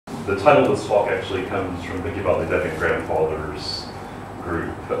the title of this talk actually comes from thinking about the Debian grandfathers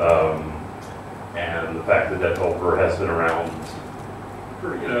group, and the fact that debhelper has been around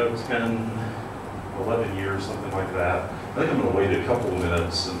for 10, 11 years, something like that. I think I'm going to wait a couple of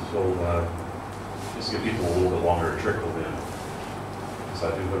minutes until just give people a little bit longer to trickle in, because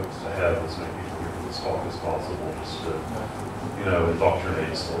I do hope to have as many people here for this talk as possible, just to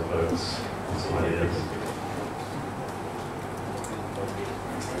indoctrinate some folks with some ideas.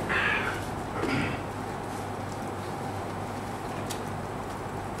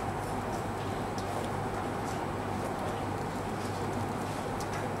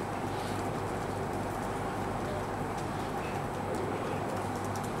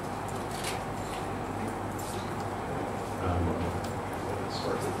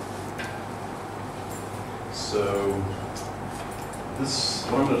 So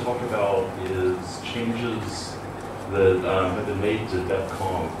what I'm going to talk about is changes that have been made to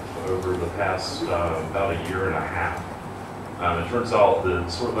DebConf over the past about a year and a half. It turns out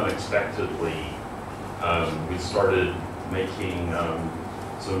that sort of unexpectedly, we started making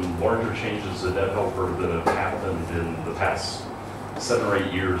some larger changes to debhelper that have happened in the past 7 or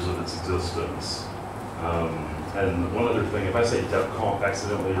 8 years of its existence. And one other thing, if I say DebConf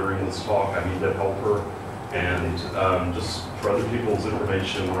accidentally during this talk, I mean debhelper. And just for other people's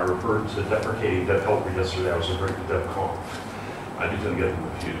information, when I referred to deprecating debhelper yesterday, I was referring to DebConf. I do tend to get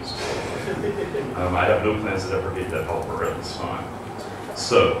them confused. I have no plans to deprecate debhelper at this time.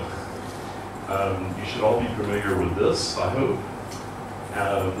 So, you should all be familiar with this, I hope.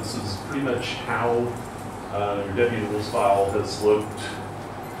 This is pretty much how your Debian rules file has looked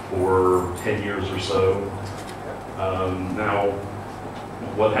for 10 years or so. Now,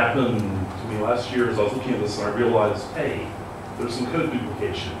 what happened to me last year is I was looking at this and I realized, hey, there's some code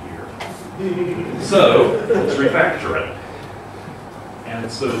duplication here. So let's refactor it.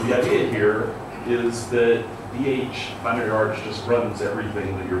 And so the idea here is that DH binary arch just runs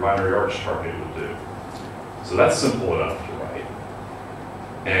everything that your binary arch target would do. So that's simple enough to write.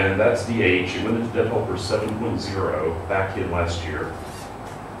 And that's DH. It went into debhelper 7.0 back in last year.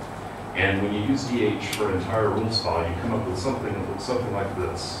 And when you use DH for an entire rules file, you come up with something that looks something like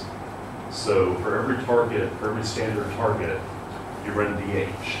this. So for every target, for every standard target, you run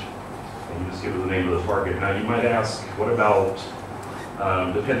DH. And you just give it the name of the target. Now you might ask, what about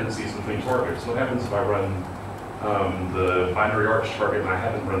dependencies between targets? What happens if I run the binary arch target and I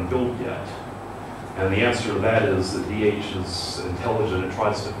haven't run build yet? And the answer to that is that DH is intelligent. It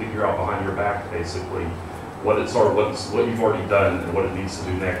tries to figure out behind your back, basically, what you've already done and what it needs to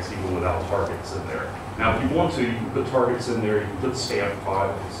do next, even without targets in there. Now, if you want to, you can put targets in there, you can put stamp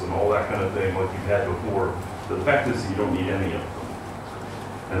files and all that kind of thing like you've had before, but the fact is that you don't need any of them.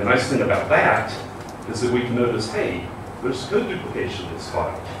 And the nice thing about that is that we can notice, hey, there's code duplication in this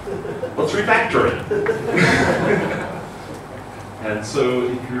file. Let's refactor it. And so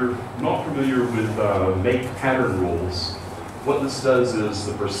if you're not familiar with make pattern rules, what this does is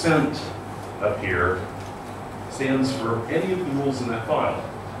the percent up here stands for any of the rules in that file.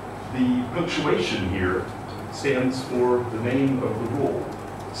 The punctuation here stands for the name of the rule.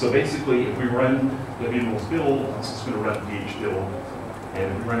 So basically, if we run Debian rules build, it's just going to run DH build. And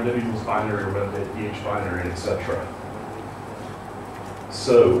if we run Debian rules binary, we'll run DH binary, etc.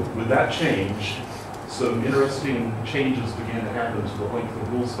 So with that change, some interesting changes began to happen to the length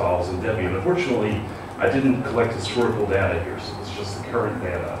of rules files in Debian. Unfortunately, I didn't collect historical data here, so it's just the current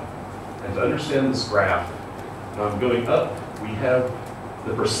data. And to understand this graph, going up, we have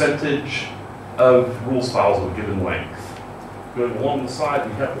the percentage of rules files of a given length. Going along the side,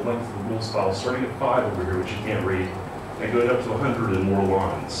 we have the length of the rules file, starting at 5 over here, which you can't read, and going up to 100 and more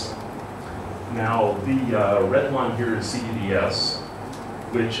lines. Now, the red line here is CDDS,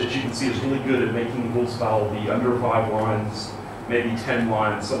 which, as you can see, is really good at making the rules file be under 5 lines, maybe 10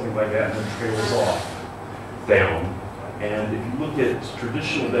 lines, something like that, and then trails off down. And if you look at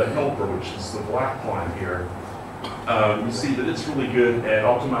traditional debhelper, which is the black line here, you see that it's really good at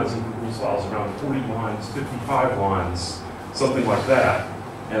optimizing the rules files around 40 lines, 55 lines, something like that,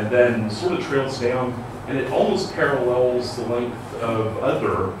 and then sort of trails down, and it almost parallels the length of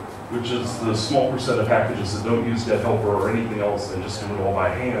other, which is the small percent of packages that don't use debhelper or anything else and just do it all by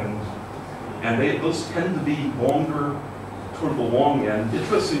hand. And those tend to be longer toward the long end.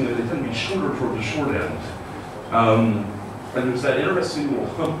 Interestingly, they tend to be shorter toward the short end. And there's that interesting little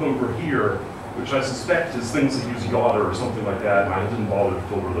hump over here, which I suspect is things that use Yotta or something like that, and I didn't bother to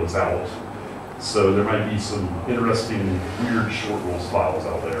filter those out. So there might be some interesting, weird short rules files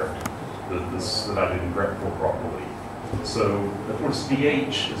out there that I didn't grep for properly. So, of course,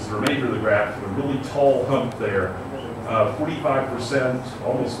 DH is the remainder of the graph, with a really tall hump there, 45%,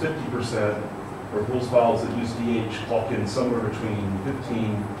 almost 50% of rules files that use DH clock in somewhere between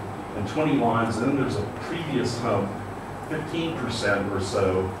 15 and 20 lines, and then there's a previous hump, 15% or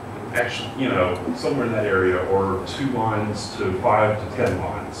so, actually, you know, somewhere in that area, or 2 lines to 5 to 10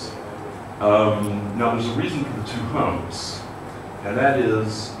 lines. Now there's a reason for the 2 humps, and that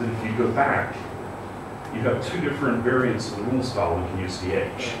is that if you go back, you have 2 different variants of the rules file that can use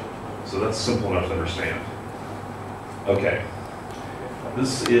DH. So that's simple enough to understand. Okay,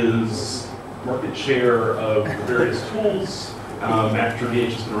 this is market share of the various tools after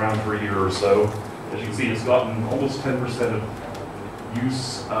DH has been around for a year or so. As you can see, it's gotten almost 10% of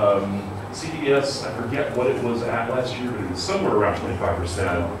use. CDS, I forget what it was at last year, but it was somewhere around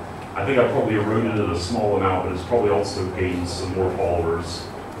 25%. I think I probably eroded it a small amount, but it's probably also gained some more followers.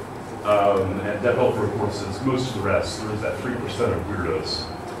 And debhelper, of course, is most of the rest. There is that 3% of weirdos.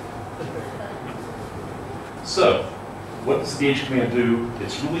 So, what does the DH command do?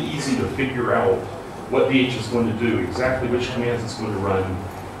 It's really easy to figure out what DH is going to do, exactly which commands it's going to run,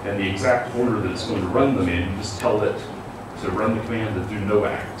 and the exact order that it's going to run them in. You just tell it to run the command to do no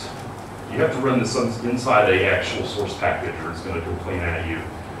act. You have to run this inside an actual source package or it's going to complain at you.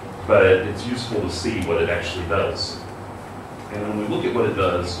 But it's useful to see what it actually does. And when we look at what it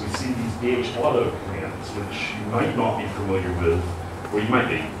does, we see these DH auto commands, which you might not be familiar with, or you might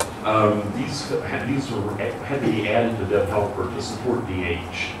be. These had to be added to debhelper to support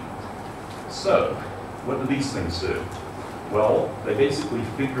DH. So, what do these things do? Well, they basically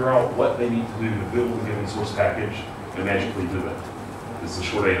figure out what they need to do to build a given source package and magically do it, is the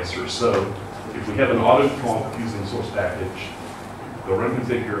short answer. So, if we have an auto conf using source package, they'll run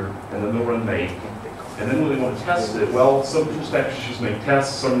configure, and then they'll run make. And then when they want to test it, well, some source packages just make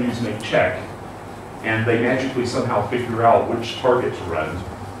tests, some use make check, and they magically somehow figure out which target to run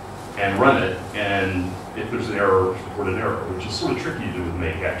and run it, and if there's an error, report an error, which is sort of tricky to do with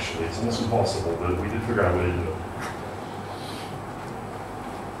make, actually. It's almost impossible, but we did figure out a way to do it.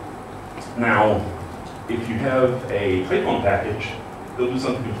 Now, if you have a Python package, they'll do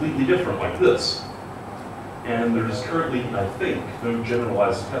something completely different, like this. And there's currently, I think, no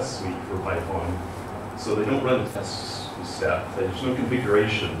generalized test suite for Python, so they don't run the test step. There's no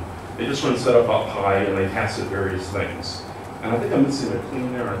configuration. They just run setup.py and they pass it various things. And I think I'm missing a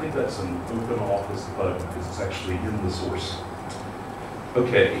clean there. I think that's an open office bug because it's actually in the source.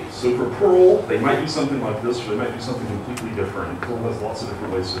 Okay, so for Perl, they might do something like this, or they might do something completely different. Perl has lots of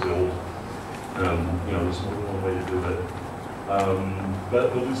different ways to build. You know, there's more than one way to do it.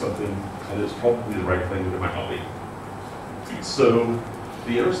 But they'll do something, and it's probably the right thing, but it might not be. So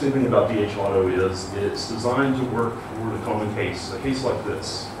the interesting thing about DH Auto is it's designed to work for the common case, a case like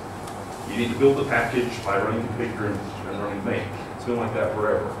this. You need to build the package by running configure and running make. It's been like that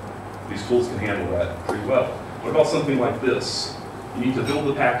forever. These tools can handle that pretty well. What about something like this? You need to build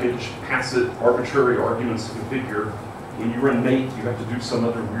the package, pass it arbitrary arguments to configure. When you run make, you have to do some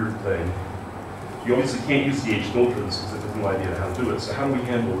other weird thing. You obviously can't use DH build for this because I have no idea how to do it. So how do we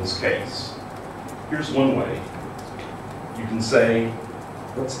handle this case? Here's one way. You can say,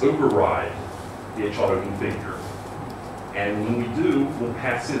 let's override DH auto configure. And when we do, we'll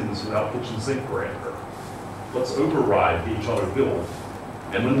pass in this without kitchen sink parameter. Let's override DH auto build.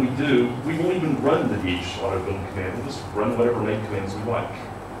 And when we do, we won't even run the DH auto build command. We'll just run whatever make commands we like.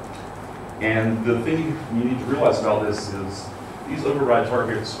 And the thing you need to realize about this is these override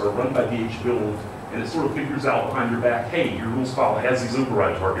targets are run by DH build, and it sort of figures out behind your back, hey, your rules file has these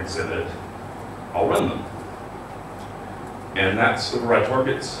override targets in it. I'll run them. And that's override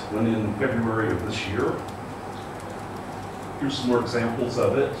targets run in February of this year. Here's some more examples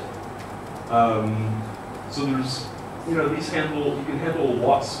of it. So there's, you know, you can handle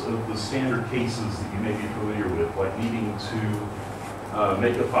lots of the standard cases that you may be familiar with, like needing to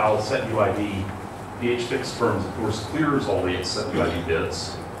make a file set UID. DH fixed terms, of course, clears all the set UID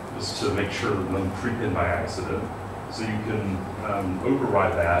bits just to make sure that none creep in by accident. So you can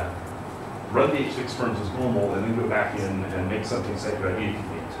override that, run DH fixed terms as normal, and then go back in and make something set UID if you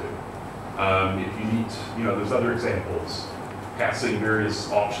need to. If you need, you know, there's other examples. Passing various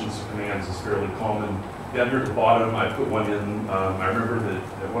options to commands is fairly common. Down here at the bottom, I put one in. I remember that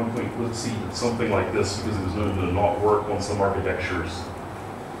at one point, let's see, something like this because it was known to not work on some architectures.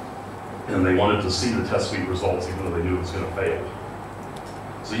 And they wanted to see the test suite results even though they knew it was going to fail.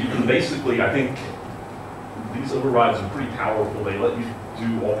 So you can basically, I think, these overrides are pretty powerful. They let you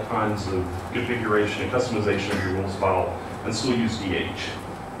do all kinds of configuration and customization of your rules file and still use DH.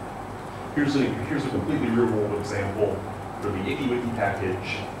 Here's a completely real-world example for the YikiWiki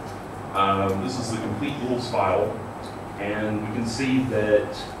package. This is the complete rules file, and we can see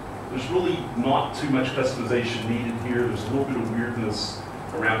that There's really not too much customization needed here. There's a little bit of weirdness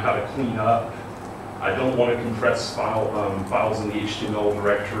around how to clean up. I don't want to compress files in the HTML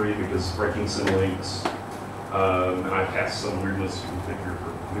directory because it's breaking some links. And I've passed some weirdness to configure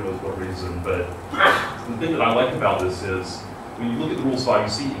for who knows what reason. But the thing that I like about this is when you look at the rules file, you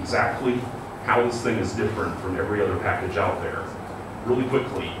see exactly how this thing is different from every other package out there. Really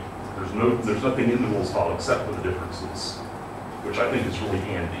quickly, there's nothing in the rules file except for the differences, which I think is really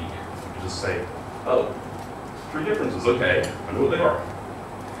handy. You can just say, oh, 3 differences, okay, I know what they are.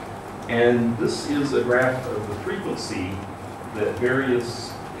 And this is a graph of the frequency that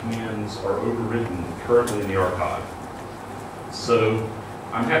various commands are overridden currently in the archive. So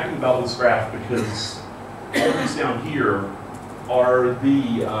I'm happy about this graph because all these down here are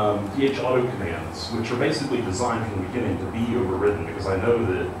the dbauto commands, which are basically designed from the beginning to be overridden because I know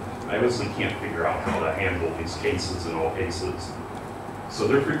that I obviously can't figure out how to handle these cases in all cases. So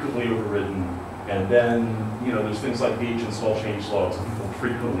they're frequently overridden. And then, there's things like install changelogs, and people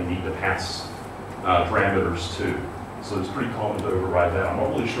frequently need to pass parameters too. So it's pretty common to override that. I'm not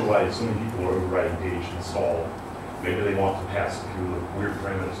really sure why so many people are overriding install. Maybe they want to pass a few of the weird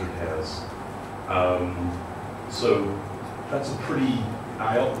parameters it has. So that's a pretty,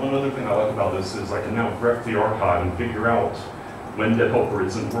 one other thing I like about this is I can now grep the archive and figure out when debhelper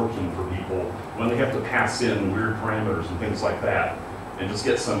isn't working for people, when they have to pass in weird parameters and things like that, and just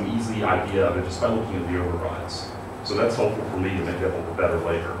get some easy idea of it just by looking at the overrides. So that's helpful for me to make debhelper better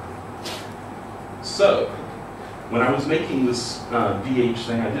later. So, when I was making this DH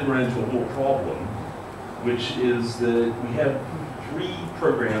thing, I did run into a little problem, which is that we have 3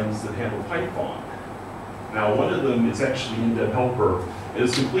 programs that handle Python. Now, one of them is actually in debhelper. It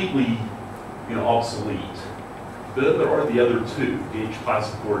is completely, obsolete. But then there are the other 2, DHPy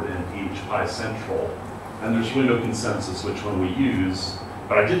support and DHPy central. And there's really no consensus which one we use,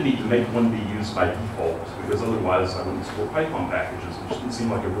 but I did need to make one be used by default because otherwise I wouldn't support Python packages, which didn't seem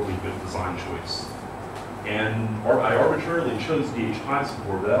like a really good design choice. And I arbitrarily chose DHPy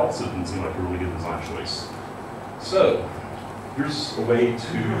support, but that also didn't seem like a really good design choice. So here's a way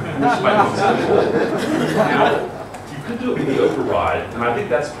to use Python central. Now, you could do it with the override, and I think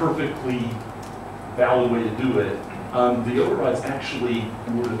that's perfectly valid way to do it. The overrides actually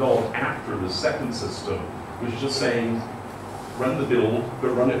were developed after the second system, which is just saying, run the build, but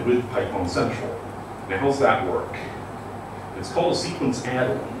run it with Python Central. Now, how's that work? It's called a sequence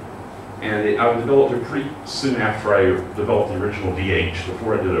add-on, and I developed it pretty soon after I developed the original DH,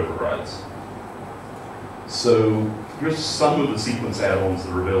 before I did overrides. So here's some of the sequence add-ons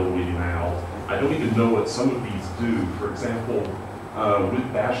that are available to you now. I don't even know what some of these do. For example,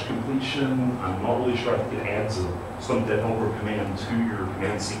 with bash completion, I'm not really sure. I think it adds some debhelper command to your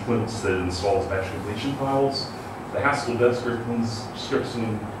command sequence that installs bash completion files. The Haskell dev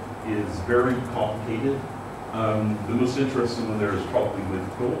scripting is very complicated. The most interesting one there is probably with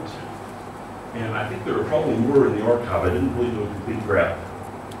Quilt. And I think there are probably more in the archive. I didn't really do a complete grep.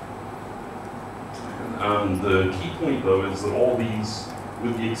 The key point, though, is that all these,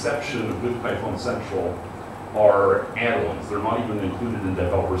 with the exception of with Python Central, are add-ons. They're not even included in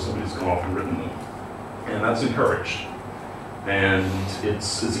debhelper. Somebody's gone off and written them. And that's encouraged. And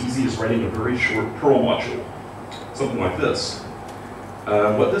it's as easy as writing a very short Perl module, something like this.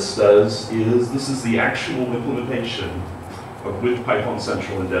 What this does is, this is the actual implementation of with Python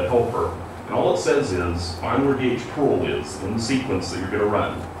Central and debhelper. And all it says is, find where dh_perl is in the sequence that you're going to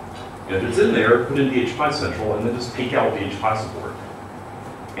run. And if it's in there, put in dh_py central, and then just take out dh_py support.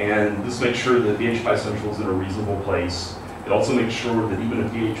 And this makes sure that dh_py central is in a reasonable place. It also makes sure that even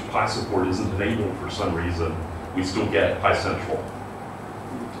if dh_py support isn't enabled for some reason, we still get PyCentral.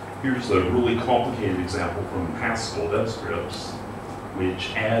 Here's a really complicated example from Haskell dev scripts,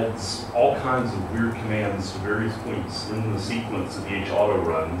 which adds all kinds of weird commands to various points in the sequence that dbauto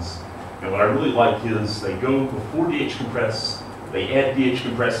runs. And what I really like is they go before dbcompress, they add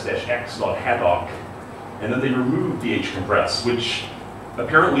dbcompress-x.haddock, and then they remove dbcompress, which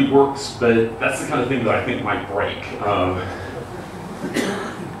apparently works, but that's the kind of thing that I think might break.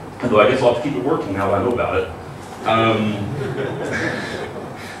 Although I guess I'll have to keep it working now that I know about it.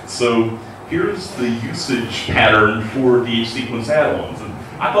 So here's the usage pattern for dh_sequence add-ons. And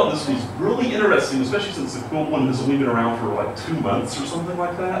I thought this was really interesting, especially since the Quilt one has only been around for like 2 months or something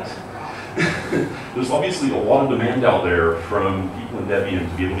like that. There's obviously a lot of demand out there from people in Debian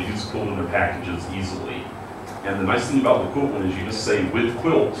to be able to use Quilt in their packages easily. And the nice thing about the Quilt one is you just say with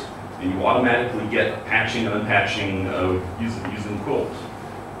Quilt, and you automatically get patching and unpatching of using Quilt.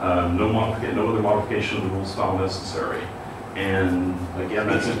 No other modification of the rules file necessary. And again,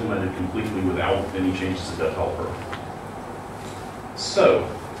 that's implemented completely without any changes to debhelper. So,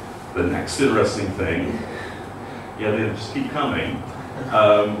 The next interesting thing, yeah, they just keep coming,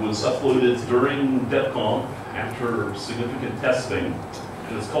 was uploaded during DebConf after significant testing,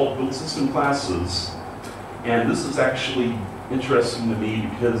 and it's called Build System Classes. And this is actually interesting to me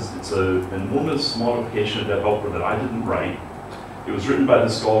because it's an enormous modification of debhelper that I didn't write. It was written by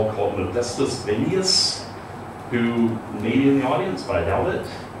this guy called Modestus Venius, who may be in the audience, but I doubt it.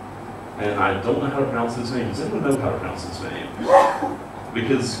 And I don't know how to pronounce his name. Does anyone know how to pronounce his name?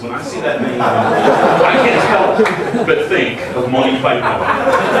 Because when I see that name, I can't help but think of Monty Python.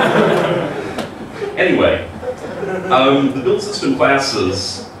 Anyway, the build system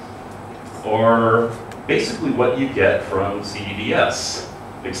classes are basically what you get from CDDS,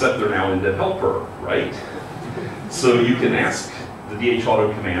 except they're now in debhelper, right? So you can ask the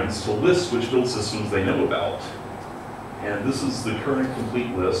dbauto commands to list which build systems they know about. And this is the current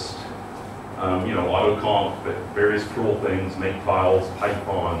complete list. You know, autoconf, various cruel things, make files,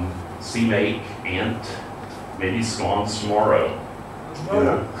 Python, CMake, Ant, maybe scones tomorrow. No. You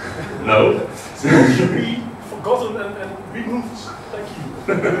know? No? It should be forgotten and removed. Thank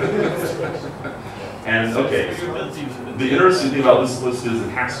you. And okay, the interesting thing about this list is it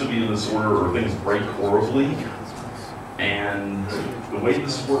has to be in this order or things break horribly. And the way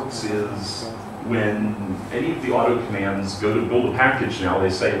this works is when any of the auto commands go to build a package now,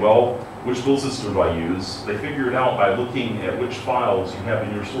 they say, well, which build system do I use? They figure it out by looking at which files you have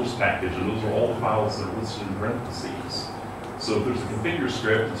in your source package, and those are all the files that are listed in parentheses. So if there's a configure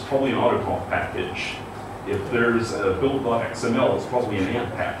script, it's probably an autoconf package. If there's a build.xml, it's probably an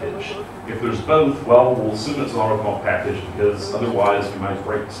Ant package. If there's both, well, we'll assume it's an autoconf package because otherwise we might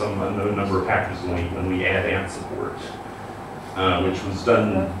break some unknown number of packages when we add Ant support, which was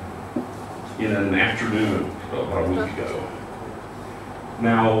done in an afternoon about a week ago.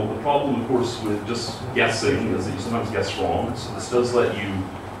 Now, the problem, of course, with just guessing is that you sometimes guess wrong. So this does let you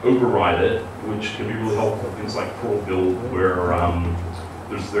override it, which can be really helpful for things like Perl build, where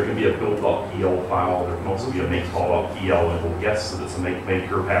there can be a build.pl file, there can also be a makefile.pl, and it will guess that it's a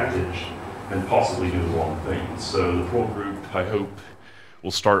maker package and possibly do the wrong thing. So the Perl group, I hope,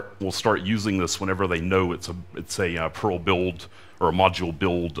 will start using this whenever they know it's a Perl build or a module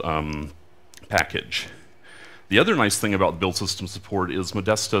build package. The other nice thing about the build system support is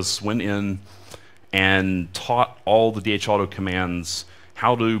Modestus went in and taught all the dbauto commands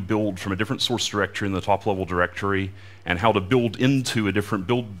how to build from a different source directory in the top level directory and how to build into a different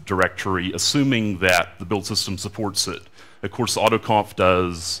build directory, assuming that the build system supports it. Of course, autoconf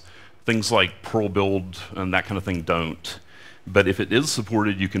does, things like Perl build and that kind of thing don't. But if it is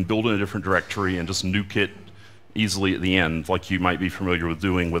supported, you can build in a different directory and just nuke it easily at the end, like you might be familiar with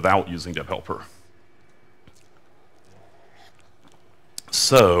doing without using debhelper.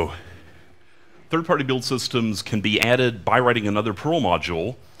 So, third-party build systems can be added by writing another Perl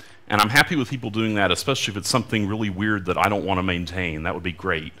module, and I'm happy with people doing that, especially if it's something really weird that I don't want to maintain. That would be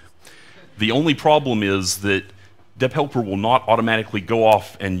great. The only problem is that debhelper will not automatically go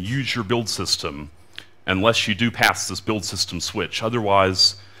off and use your build system unless you do pass this build system switch.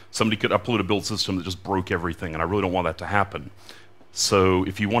 Otherwise, somebody could upload a build system that just broke everything, and I really don't want that to happen. So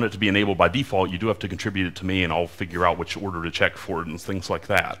if you want it to be enabled by default, you do have to contribute it to me, and I'll figure out which order to check for it and things like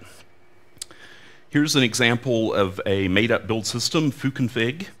that. Here's an example of a made-up build system,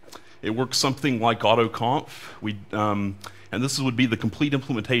 fooconfig. It works something like autoconf. And this would be the complete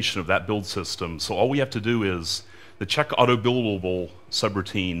implementation of that build system. So all we have to do is the check autobuildable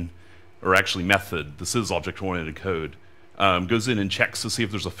subroutine, or actually method, this is object-oriented code, goes in and checks to see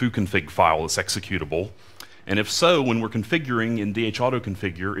if there's a fooconfig file that's executable. And if so, when we're configuring in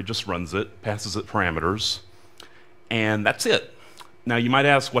dbauto it just runs it, passes it parameters, and that's it. Now you might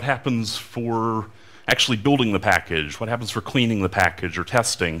ask, what happens for actually building the package? What happens for cleaning the package or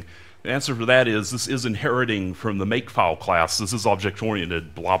testing? The answer for that is this is inheriting from the makefile class. This is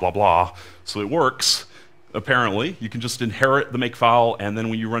object-oriented, blah, blah, blah. So it works, apparently. You can just inherit the makefile, and then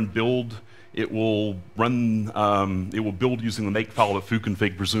when you run build, it will run, it will build using the makefile that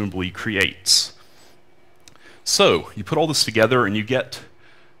fooconfig presumably creates. So you put all this together and you get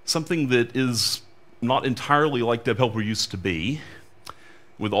something that is not entirely like debhelper used to be,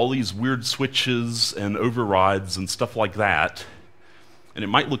 with all these weird switches and overrides and stuff like that. And it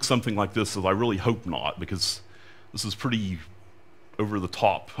might look something like this, as I really hope not, because this is pretty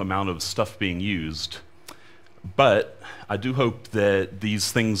over-the-top amount of stuff being used. But I do hope that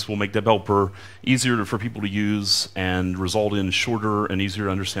these things will make debhelper easier for people to use and result in shorter and easier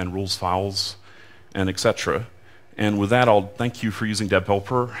to understand rules files and etc. And with that, I'll thank you for using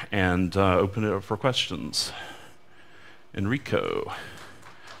debhelper and open it up for questions. Enrico.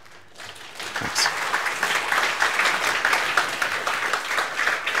 Thanks.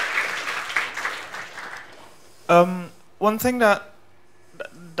 One thing that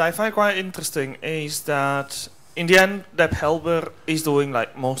I find quite interesting is that in the end, debhelper is doing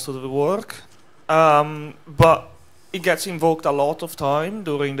like most of the work, but it gets invoked a lot of time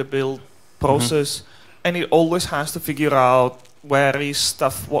during the build process, and it always has to figure out where is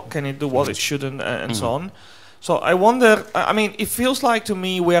stuff, what can it do, what it shouldn't, and so on. So I wonder, I mean, it feels like to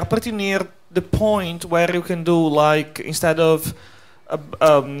me we are pretty near the point where you can do like, instead of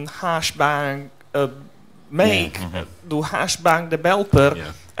hash bang make, do hash bang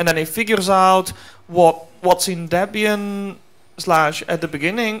debhelper, and then it figures out what's in Debian / at the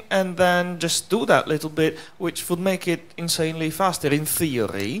beginning, and then just do that little bit, which would make it insanely faster in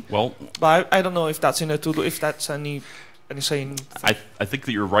theory. Well, but I don't know if that's in a to-do, if that's any saying. I think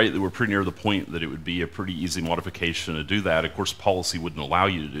that you're right, that we're pretty near the point that it would be a pretty easy modification to do that. Of course, policy wouldn't allow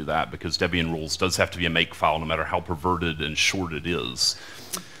you to do that because Debian rules does have to be a make file no matter how perverted and short it is,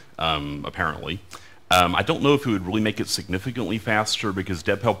 apparently. I don't know if it would really make it significantly faster because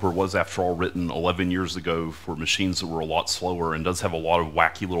debhelper was, after all, written 11 years ago for machines that were a lot slower and does have a lot of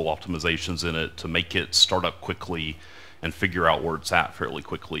wacky little optimizations in it to make it start up quickly and figure out where it's at fairly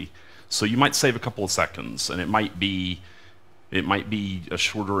quickly. So you might save a couple of seconds, and it might be a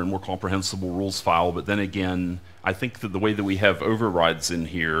shorter and more comprehensible rules file, but then again, I think that the way that we have overrides in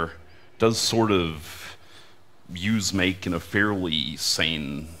here does sort of use make in a fairly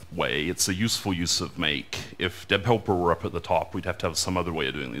sane way. It's a useful use of make. If debhelper were up at the top, we'd have to have some other way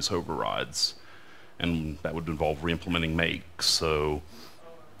of doing these overrides, and that would involve re-implementing make, so...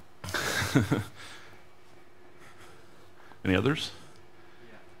 Any others?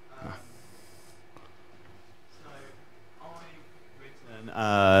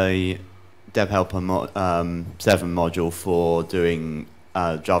 A debhelper 7 module for doing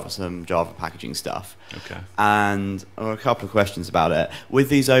some Java packaging stuff. Okay. And a couple of questions about it. With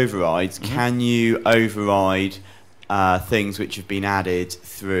these overrides, can you override things which have been added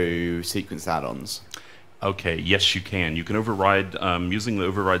through sequence add-ons? Okay, yes you can. You can override, using the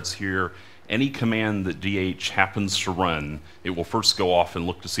overrides here, any command that DH happens to run, it will first go off and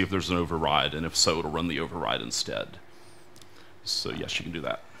look to see if there's an override, and if so, it'll run the override instead. So yes, you can do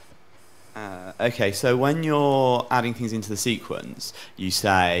that. Okay, so when you're adding things into the sequence, you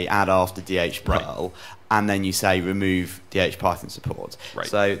say add after DH Perl, and then you say remove DH Python support. Right.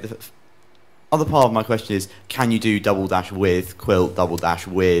 So the other part of my question is, can you do -- with, quilt --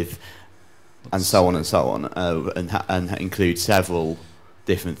 with, and so on, and include several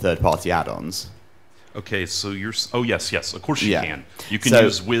different third-party add-ons? Okay, so you're... Oh, yes, of course you can. You can so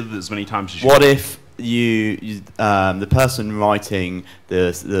use with as many times as you What want. if the person writing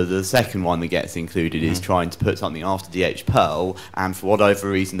the second one that gets included is trying to put something after DH Perl, and for whatever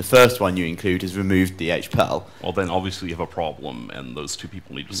reason the first one you include has removed DH Perl? Well, then obviously you have a problem, and those two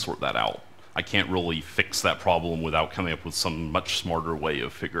people need to sort that out. I can't really fix that problem without coming up with some much smarter way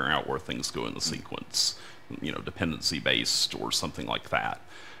of figuring out where things go in the sequence, you know, dependency-based or something like that.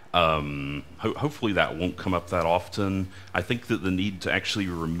 Hopefully that won't come up that often. I think that the need to actually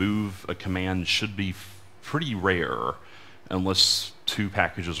remove a command should be pretty rare, unless two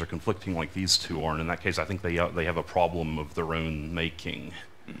packages are conflicting like these two are, and in that case I think they have a problem of their own making.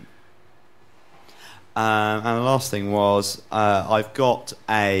 And the last thing was, I've got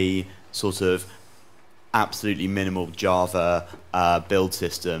a sort of absolutely minimal Java build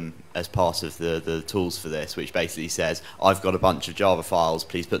system as part of the tools for this, which basically says, I've got a bunch of Java files,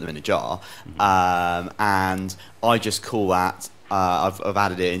 please put them in a jar. And I just call that, I've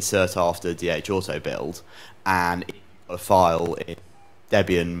added it, insert after DH auto build, and if you've got a file in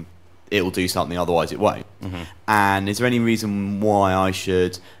Debian, it will do something, otherwise it won't. And is there any reason why I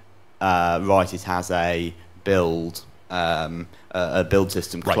should write it as a build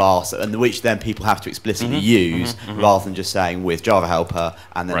system class, and which then people have to explicitly use, rather than just saying with Java helper,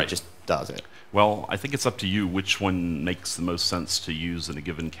 and then it just does it? Well, I think it's up to you which one makes the most sense to use in a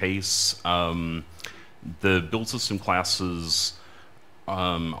given case. The build system classes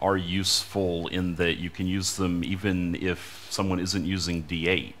are useful in that you can use them even if someone isn't using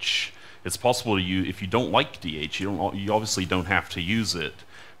DH. It's possible to use, if you don't like DH, you obviously don't have to use it,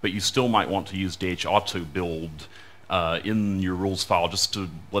 but you still might want to use DH auto build in your rules file just to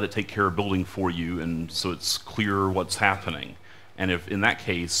let it take care of building for you, and so it's clear what's happening. And if in that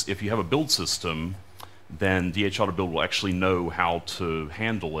case, if you have a build system, then DH auto build will actually know how to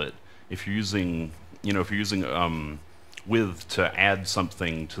handle it. If you're using, with to add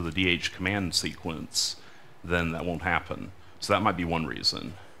something to the DH command sequence, then that won't happen. So that might be one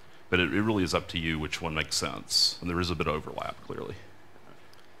reason, but it really is up to you which one makes sense, and there is a bit of overlap clearly.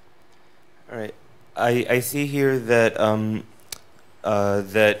 All right. I see here that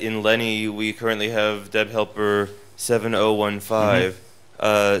that in Lenny we currently have debhelper 7015.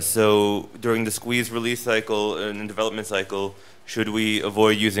 So during the squeeze release cycle and development cycle, should we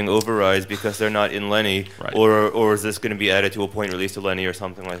avoid using overrides because they're not in Lenny, Right. or is this going to be added to a point release to Lenny or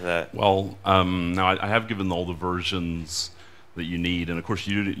something like that? Well, now I have given all the versions that you need, and of course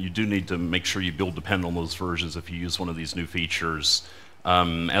you do need to make sure you build dependent on those versions if you use one of these new features.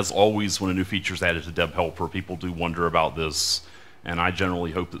 As always, when a new feature is added to debhelper, people do wonder about this, and I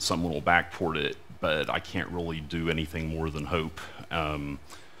generally hope that someone will backport it, but I can't really do anything more than hope,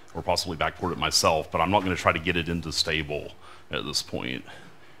 or possibly backport it myself, but I'm not going to try to get it into stable at this point.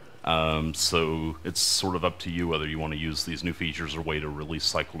 So it's sort of up to you whether you want to use these new features or wait a release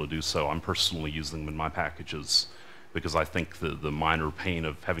cycle to do so. I'm personally using them in my packages because I think the minor pain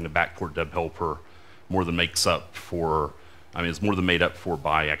of having to backport debhelper more than makes up for, I mean, it's more than made up for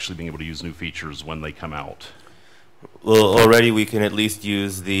by actually being able to use new features when they come out. Well, already we can at least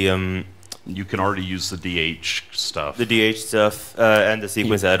use the You can already use the DH stuff. the DH stuff and the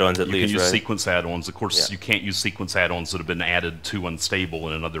sequence add-ons at You least, can use right? sequence add-ons. Of course, Yeah. you can't use sequence add-ons that have been added to unstable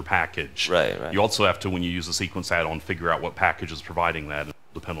in another package. Right, right. You also have to, when you use a sequence add-on, figure out what package is providing that and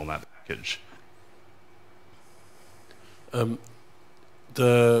depend on that package.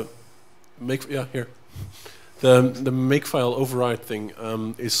 The makefile override thing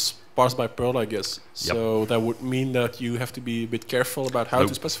is parsed by Perl, I guess. So that would mean that you have to be a bit careful about how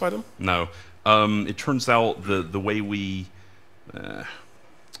to specify them? No. It turns out the way we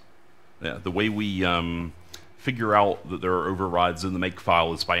figure out that there are overrides in the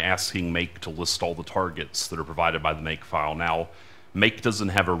makefile is by asking make to list all the targets that are provided by the makefile. Now, make doesn't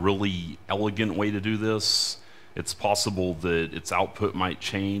have a really elegant way to do this. It's possible that its output might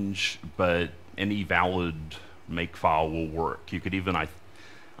change, but any valid makefile will work. You could even,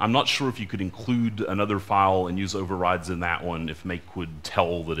 I'm not sure if you could include another file and use overrides in that one if make would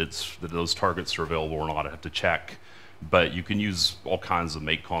tell that those targets are available or not. I have to check. But you can use all kinds of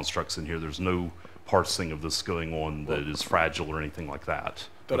make constructs in here. There's no parsing of this going on that is fragile or anything like that.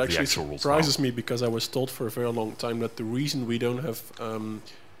 That actually surprises me because I was told for a very long time that the reason we don't have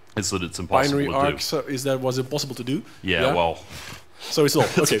is that it's impossible binary to arcs is that was impossible to do. Yeah, well, so it's all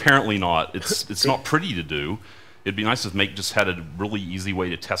it's okay. apparently not. It's not pretty to do. It'd be nice if make just had a really easy way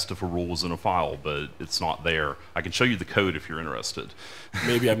to test if a rule was in a file, but it's not there. I can show you the code if you're interested.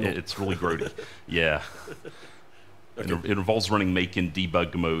 Maybe I'm not. It's really grody. Yeah. Okay. It involves running make in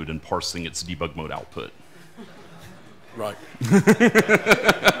debug mode and parsing its debug mode output. Right.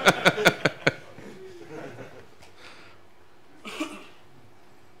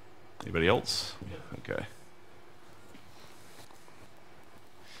 Anybody else? Okay.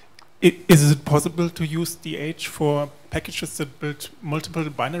 Is it possible to use DH for packages that build multiple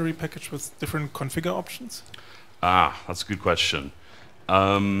binary packages with different configure options? That's a good question.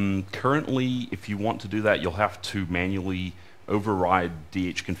 Currently, if you want to do that, you'll have to manually override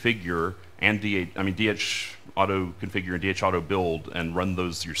DH configure and DH auto configure and DH auto build and run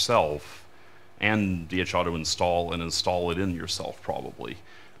those yourself, and DH auto install and install it in yourself probably.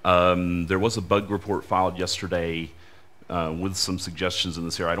 There was a bug report filed yesterday with some suggestions in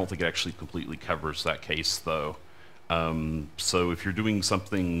this area. I don't think it actually completely covers that case though. So if you're doing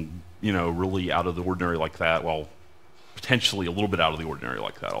something, really out of the ordinary like that, well, potentially a little bit out of the ordinary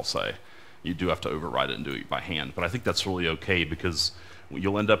like that, I'll say, you do have to override it and do it by hand. But I think that's really okay because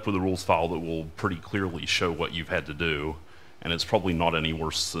you'll end up with a rules file that will pretty clearly show what you've had to do, and it's probably not any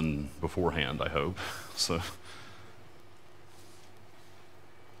worse than beforehand, I hope. So.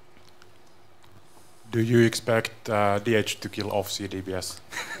 Do you expect DH to kill off CDBS?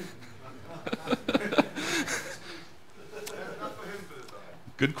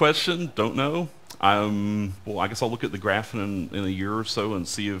 Good question. Don't know. Well, I guess I'll look at the graph in a year or so and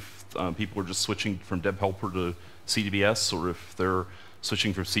see if people are just switching from debhelper to CDBS, or if they're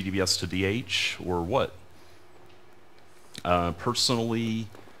switching from CDBS to DH, or what. Personally,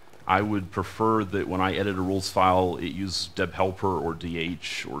 I would prefer that when I edit a rules file, it use debhelper or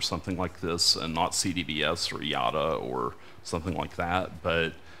DH or something like this, and not CDBS or IATA or something like that.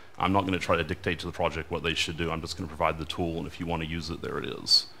 But I'm not going to try to dictate to the project what they should do. I'm just going to provide the tool, and if you want to use it, there it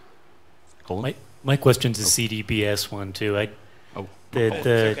is. Colin? My question's a CDBS one too. Okay, go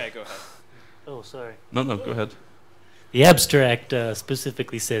ahead. Oh, sorry. No, go ahead. The abstract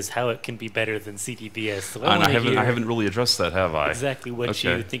specifically says how it can be better than CDBS. So And I haven't really addressed that, have I? Exactly what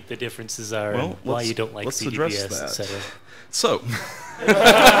you think the differences are, well, and why you don't like let's CDBS, address that. etc. So.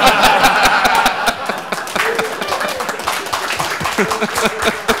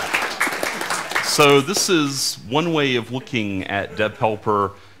 So this is one way of looking at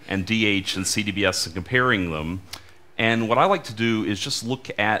debhelper and DH and CDBS and comparing them. And what I like to do is just look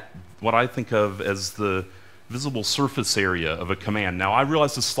at what I think of as the visible surface area of a command. Now, I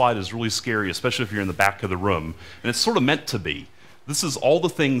realize this slide is really scary, especially if you're in the back of the room, and it's sort of meant to be. This is all the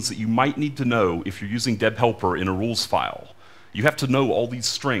things that you might need to know if you're using debhelper in a rules file. You have to know all these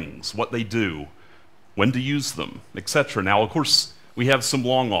strings, what they do, when to use them, etc. Now, of course, we have some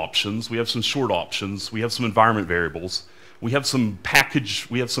long options, we have some short options, we have some environment variables, we have some package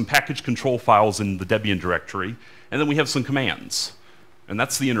control files in the Debian directory, and then we have some commands. And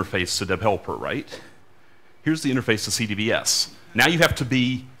that's the interface to debhelper, right? Here's the interface to CDBS. Now you have to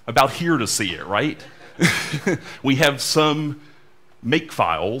be about here to see it, right? We have some make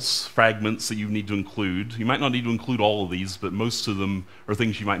files, fragments that you need to include. You might not need to include all of these, but most of them are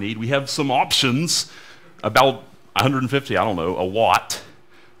things you might need. We have some options, about 150, I don't know, a watt,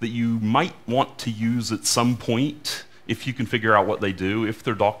 that you might want to use at some point if you can figure out what they do, if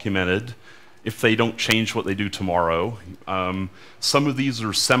they're documented, if they don't change what they do tomorrow. Some of these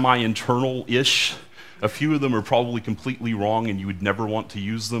are semi-internal-ish. A few of them are probably completely wrong and you would never want to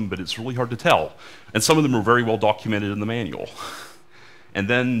use them, but it's really hard to tell. And some of them are very well documented in the manual. And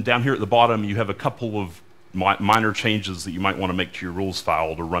then down here at the bottom, you have a couple of minor changes that you might want to make to your rules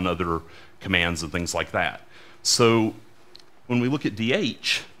file to run other commands and things like that. So when we look at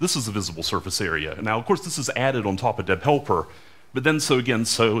DH, this is the visible surface area. Now, of course, this is added on top of debhelper, but then so is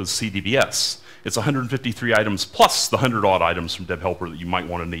CDBS. It's 153 items plus the 100-odd items from debhelper that you might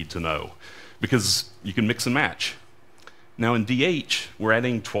want to need to know, because you can mix and match. Now in DH, we're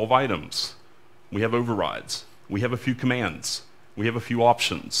adding 12 items. We have overrides. We have a few commands. We have a few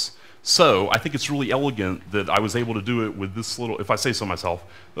options. So I think it's really elegant that I was able to do it with this little, if I say so myself,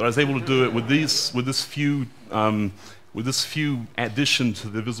 that I was able to do it with this few addition to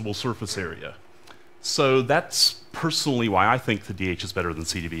the visible surface area. So that's personally why I think the DH is better than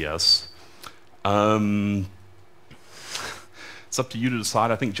CDBS. It's up to you to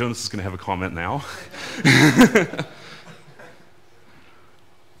decide. I think Jonas is going to have a comment now.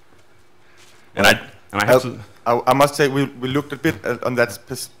 I must say we looked a bit on that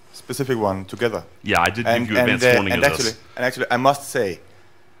specific one together. Yeah, I did give you advance warning of this. And actually, I must say,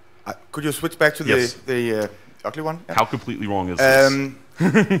 could you switch back to the ugly one? Yeah. How completely wrong is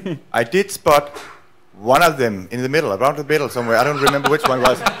this? I did spot one of them in the middle, around the middle somewhere. I don't remember which one it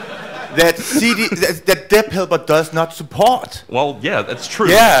was. That debhelper does not support. Well, yeah, that's true.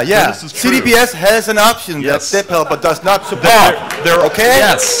 Yeah. This is true. CDBS has an option that debhelper does not support. Okay?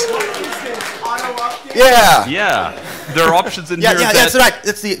 Yes. Yeah. Yeah. There are options in here. Yeah, that's right.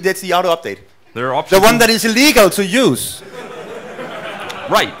 That's the auto update. There are options. The one that is illegal to use.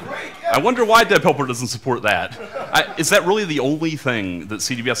 Right. I wonder why debhelper doesn't support that. Is that really the only thing that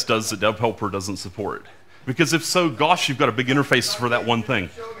CDBS does that debhelper doesn't support? Because if so, gosh, you've got a big interface for that one thing.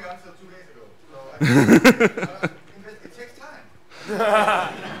 It takes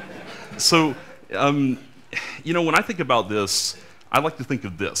time. So, you know, when I think about this, I like to think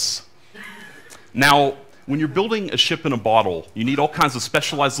of this. Now, when you're building a ship in a bottle, you need all kinds of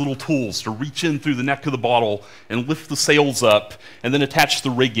specialized little tools to reach in through the neck of the bottle and lift the sails up and then attach the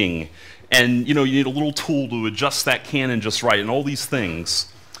rigging. And, you know, you need a little tool to adjust that cannon just right and all these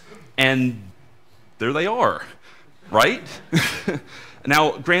things. And there they are, right?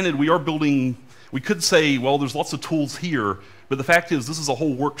 Now, granted, we are building, we could say, well, there's lots of tools here, but the fact is this is a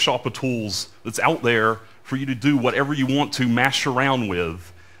whole workshop of tools that's out there for you to do whatever you want to mash around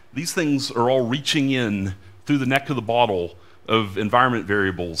with. These things are all reaching in through the neck of the bottle of environment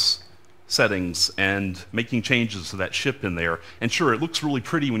variables settings and making changes to that ship in there. And sure, it looks really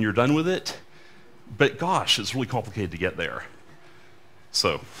pretty when you're done with it, but gosh, it's really complicated to get there.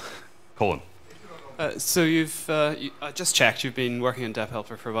 So, Colin. So I just checked, you've been working in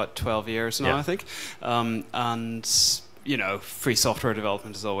debhelper for about 12 years now, I think. And you know, free software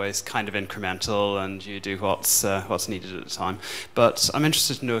development is always kind of incremental, and you do what's needed at the time. But I'm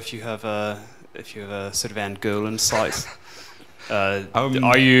interested to know if you have a sort of end goal in sight.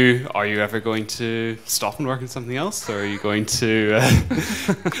 Are you ever going to stop and work on something else, or are you going to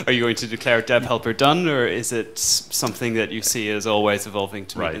declare debhelper done, or is it something that you see as always evolving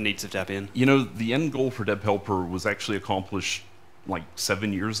to meet the needs of Debian? You know, the end goal for debhelper was actually accomplished like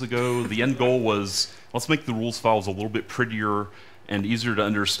 7 years ago. The end goal was, let's make the rules files a little bit prettier and easier to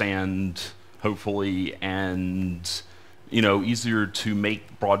understand, hopefully, and you know, easier to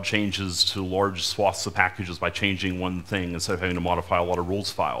make broad changes to large swaths of packages by changing one thing instead of having to modify a lot of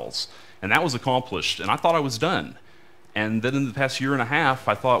rules files. And that was accomplished, and I thought I was done. And then in the past year and a half,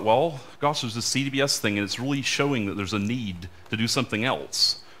 I thought, well, gosh, there's this CDBS thing, and it's really showing that there's a need to do something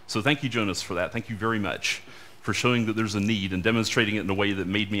else. So thank you, Jonas, for that. Thank you very much. for showing that there's a need and demonstrating it in a way that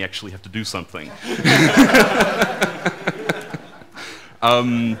made me actually have to do something.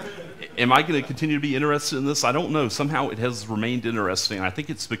 Am I going to continue to be interested in this? I don't know. Somehow it has remained interesting. I think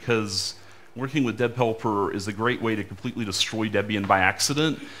it's because working with debhelper is a great way to completely destroy Debian by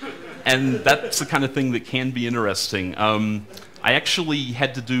accident, and that's the kind of thing that can be interesting. I actually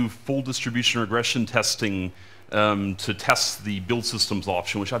had to do full distribution regression testing to test the build systems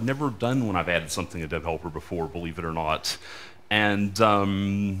option, which I've never done when I've added something to debhelper before, believe it or not. And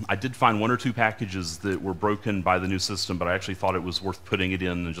I did find 1 or 2 packages that were broken by the new system, but I actually thought it was worth putting it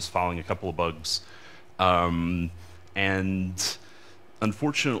in and just filing a couple of bugs. And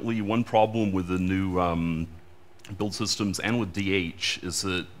unfortunately, one problem with the new build systems and with DH is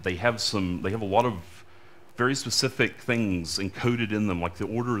that they have a lot of very specific things encoded in them, like the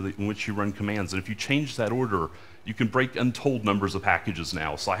order in which you run commands. And if you change that order, you can break untold numbers of packages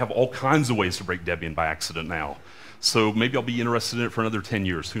now. So I have all kinds of ways to break Debian by accident now. So maybe I'll be interested in it for another 10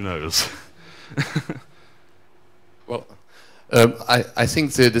 years. Who knows? Well, I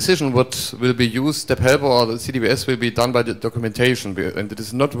think the decision what will be used, debhelper or the CDBS, will be done by the documentation, and it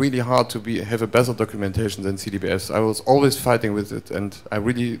is not really hard to have a better documentation than CDBS. I was always fighting with it, and I'm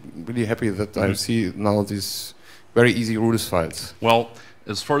really happy that I see now these very easy rules files. Well,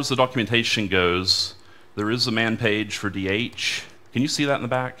 as far as the documentation goes, there is a man page for DH. Can you see that in the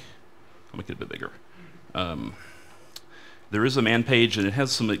back? I'll make it a bit bigger. There is a man page, and it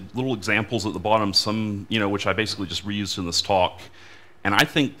has some little examples at the bottom, some, which I basically just reused in this talk. And I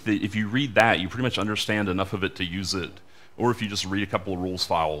think that if you read that, you pretty much understand enough of it to use it. Or if you just read a couple of rules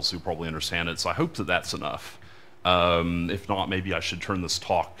files, you'll probably understand it. So I hope that that's enough. If not, maybe I should turn this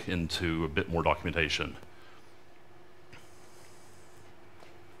talk into a bit more documentation.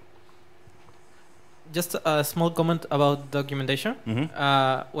 Just a small comment about documentation.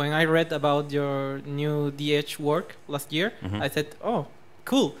 When I read about your new DH work last year, I said, oh,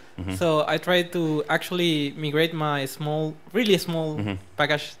 cool. So I tried to actually migrate my really small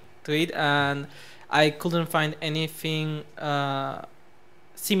package to it, and I couldn't find anything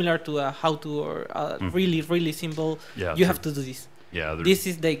similar to a how-to or a really simple, you have to do this. Yeah, this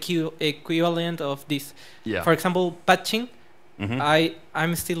is the equivalent of this. Yeah. For example, patching.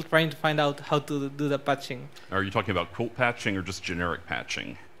 I'm still trying to find out how to do the patching. Are you talking about quilt patching or just generic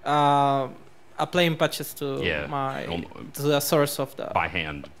patching? Applying patches to to the source of the by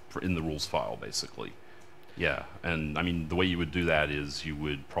hand in the rules file, basically. Yeah, and I mean the way you would do that is you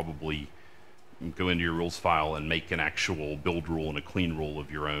would probably go into your rules file and make an actual build rule and a clean rule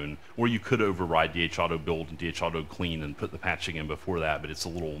of your own, or you could override dhauto-build and dhauto-clean and put the patching in before that, but it's a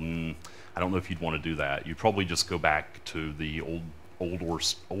little, I don't know if you'd want to do that. You'd probably just go back to the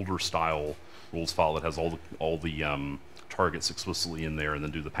older style rules file that has all the targets explicitly in there and then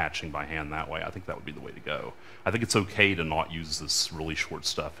do the patching by hand that way. I think that would be the way to go. I think it's okay to not use this really short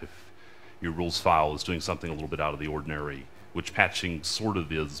stuff if your rules file is doing something a little bit out of the ordinary, which patching sort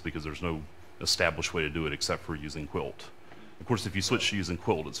of is because there's no established way to do it except for using Quilt. Of course, if you switch to using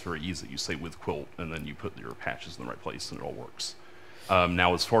Quilt, it's very easy. You say with Quilt, and then you put your patches in the right place, and it all works.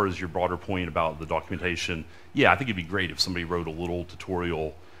 Now, as far as your broader point about the documentation, yeah, I think it'd be great if somebody wrote a little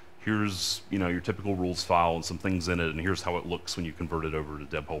tutorial. Here's your typical rules file and some things in it, and here's how it looks when you convert it over to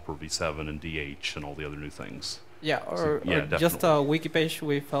debhelper v7 and DH and all the other new things. Yeah, or just a wiki page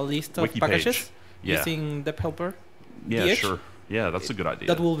with a list of packages using debhelper. Yeah, DH. Sure. Yeah, that's a good idea.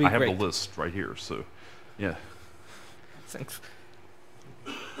 That will be great. I have great. the list right here, so yeah. Thanks.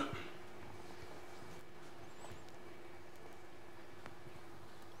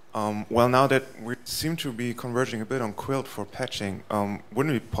 Well, now that we seem to be converging a bit on Quilt for patching,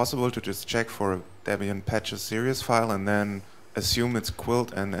 wouldn't it be possible to just check for a Debian patches series file and then assume it's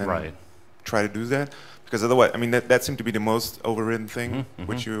Quilt and try to do that? Because otherwise, I mean, that seemed to be the most overridden thing,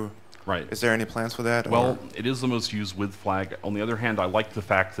 which you... Right. Is there any plans for that? Well, it is the most used with flag. On the other hand, I like the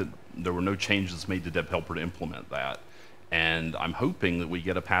fact that there were no changes made to debhelper to implement that. And I'm hoping that we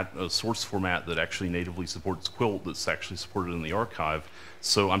get a source format that actually natively supports Quilt that's actually supported in the archive.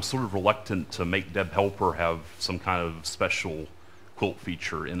 So I'm sort of reluctant to make debhelper have some kind of special Quilt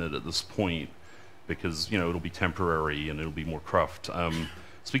feature in it at this point because, it'll be temporary and it'll be more cruft.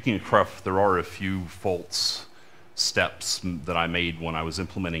 Speaking of cruft, there are a few faults steps that I made when I was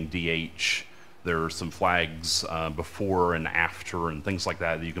implementing DH. There are some flags before and after and things like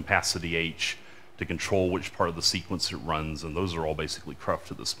that you can pass to DH to control which part of the sequence it runs, and those are all basically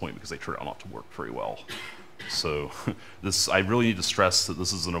cruft at this point because they turn out not to work very well. So I really need to stress that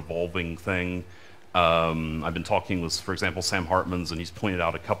this is an evolving thing. I've been talking with, for example, Sam Hartmans, and he's pointed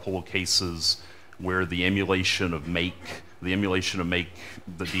out a couple of cases where the emulation of make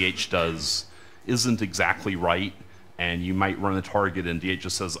that DH does isn't exactly right, and you might run a target and D8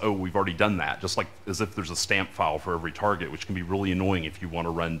 just says, oh, we've already done that, just like as if there's a stamp file for every target, which can be really annoying if you want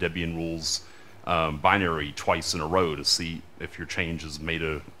to run Debian rules binary twice in a row to see if your change has made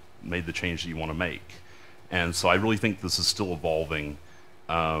the change that you want to make. And so I really think this is still evolving.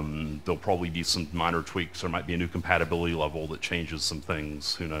 There'll probably be some minor tweaks. There might be a new compatibility level that changes some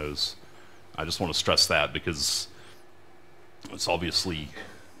things. Who knows? I just want to stress that because it's obviously,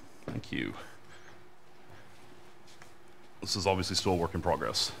 thank you. This is obviously still a work in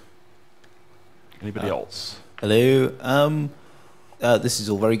progress. Anybody else? Hello. This is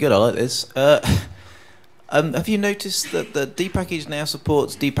all very good. I like this. Have you noticed that the dpackage now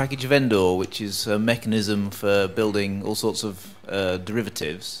supports dpackage vendor, which is a mechanism for building all sorts of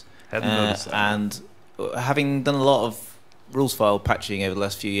derivatives? Hadn't noticed that. And having done a lot of rules file patching over the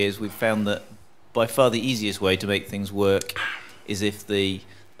last few years, we've found that by far the easiest way to make things work is if the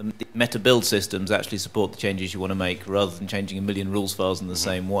meta build systems actually support the changes you want to make, rather than changing a million rules files in the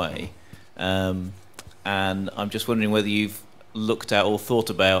same way. And I'm just wondering whether you've looked at or thought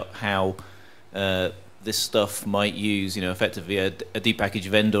about how this stuff might use, effectively a dpackage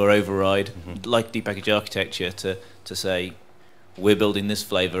vendor override, like dpackage architecture, to say we're building this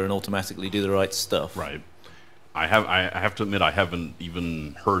flavor and automatically do the right stuff. Right. I have to admit I haven't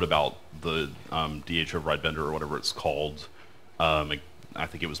even heard about the DH override vendor or whatever it's called. I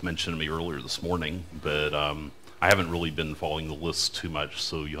think it was mentioned to me earlier this morning, but I haven't really been following the list too much,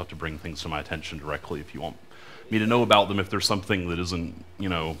 so you'll have to bring things to my attention directly if you want me to know about them. If there's something that isn't,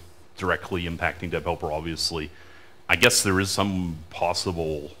 directly impacting debhelper, obviously. I guess there is some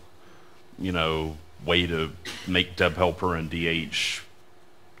possible, way to make debhelper and DH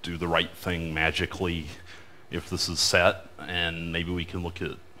do the right thing magically if this is set, and maybe we can look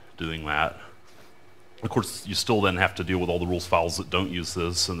at doing that. Of course, you still then have to deal with all the rules files that don't use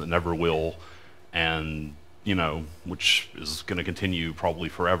this and that never will, and which is going to continue probably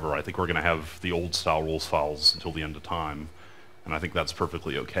forever. I think we're going to have the old style rules files until the end of time, and I think that's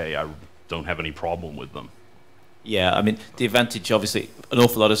perfectly okay. I don't have any problem with them. Yeah, I mean, the advantage, obviously, an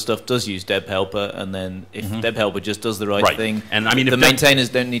awful lot of stuff does use debhelper, and then if debhelper just does the right thing, and I mean, the maintainers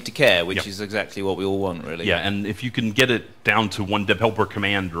don't need to care, which is exactly what we all want, really. Yeah, and if you can get it down to one debhelper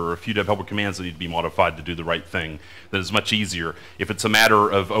command or a few debhelper commands that need to be modified to do the right thing, then it's much easier. If it's a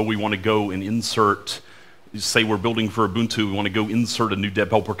matter of, oh, we want to go and insert, say we're building for Ubuntu, we want to go insert a new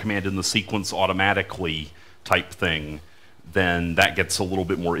debhelper command in the sequence automatically type thing, then that gets a little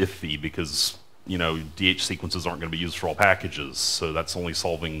bit more iffy because DH sequences aren't going to be used for all packages, so that's only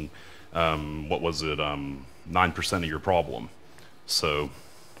solving, 9% of your problem. So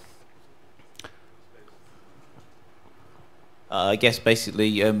I guess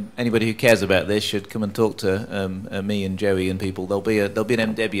basically anybody who cares about this should come and talk to me and Joey and people. There'll be an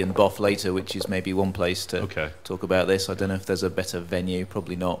MDebian BOF later, which is maybe one place to talk about this. I don't know if there's a better venue,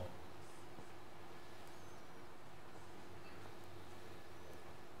 probably not.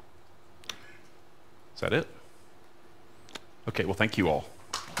 Is that it? Okay, well, thank you all.